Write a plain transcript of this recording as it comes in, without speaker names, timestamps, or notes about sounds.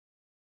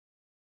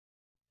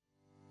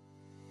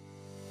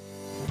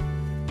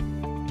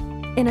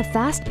In a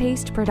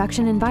fast-paced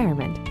production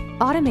environment,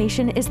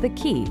 automation is the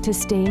key to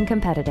staying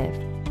competitive.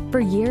 For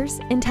years,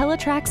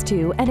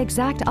 IntelliTrax2 and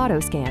eXact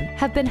AutoScan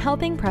have been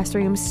helping press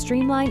rooms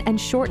streamline and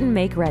shorten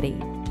make-ready.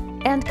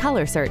 And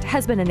ColorCert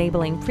has been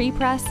enabling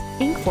pre-press,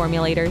 ink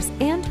formulators,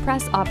 and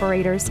press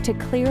operators to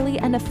clearly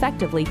and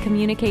effectively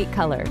communicate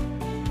color.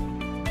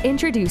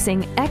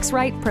 Introducing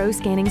eXact Pro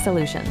Scanning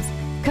Solutions,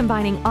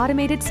 combining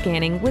automated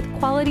scanning with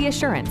quality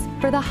assurance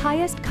for the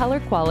highest color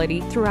quality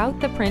throughout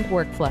the print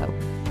workflow.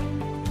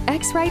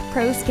 eXact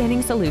Pro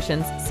Scanning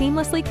Solutions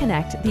seamlessly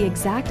connect the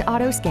eXact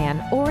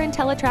AutoScan or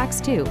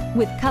IntelliTrax2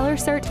 with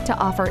ColorCert to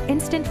offer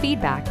instant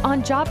feedback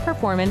on job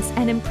performance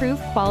and improve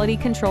quality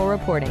control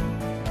reporting.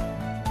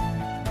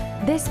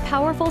 This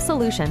powerful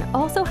solution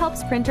also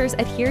helps printers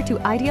adhere to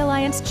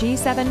IDEalliance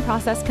G7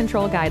 process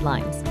control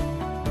guidelines.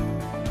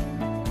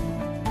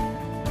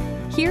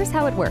 Here's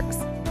how it works.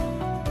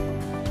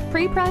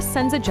 Prepress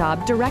sends a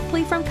job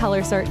directly from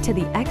ColorCert to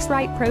the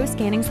eXact Pro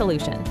Scanning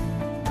Solution.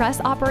 Press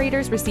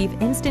operators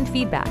receive instant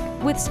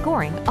feedback with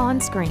scoring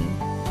on screen.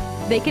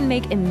 They can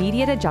make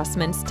immediate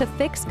adjustments to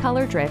fix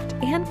color drift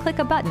and click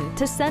a button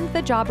to send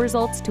the job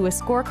results to a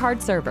scorecard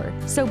server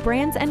so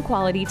brands and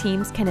quality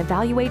teams can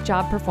evaluate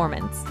job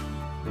performance.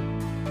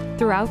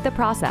 Throughout the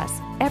process,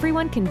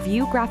 everyone can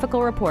view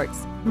graphical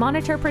reports,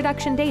 monitor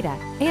production data,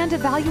 and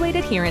evaluate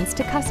adherence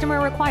to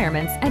customer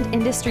requirements and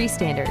industry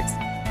standards.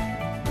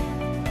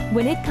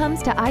 When it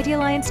comes to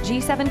IDEalliance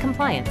G7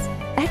 compliance,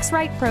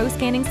 eXact Pro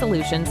Scanning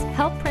Solutions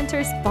help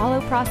printers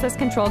follow process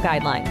control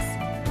guidelines.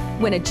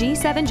 When a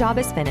G7 job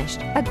is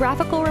finished, a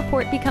graphical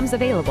report becomes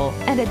available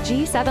and a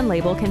G7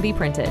 label can be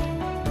printed.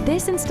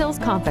 This instills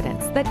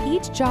confidence that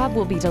each job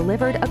will be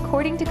delivered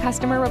according to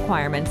customer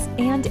requirements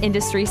and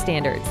industry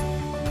standards.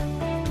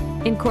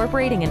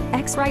 Incorporating an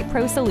eXact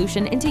Pro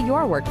solution into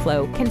your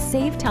workflow can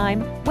save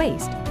time,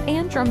 waste,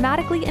 and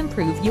dramatically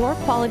improve your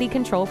quality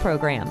control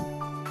program.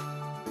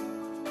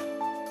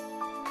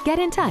 Get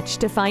in touch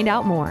to find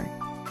out more.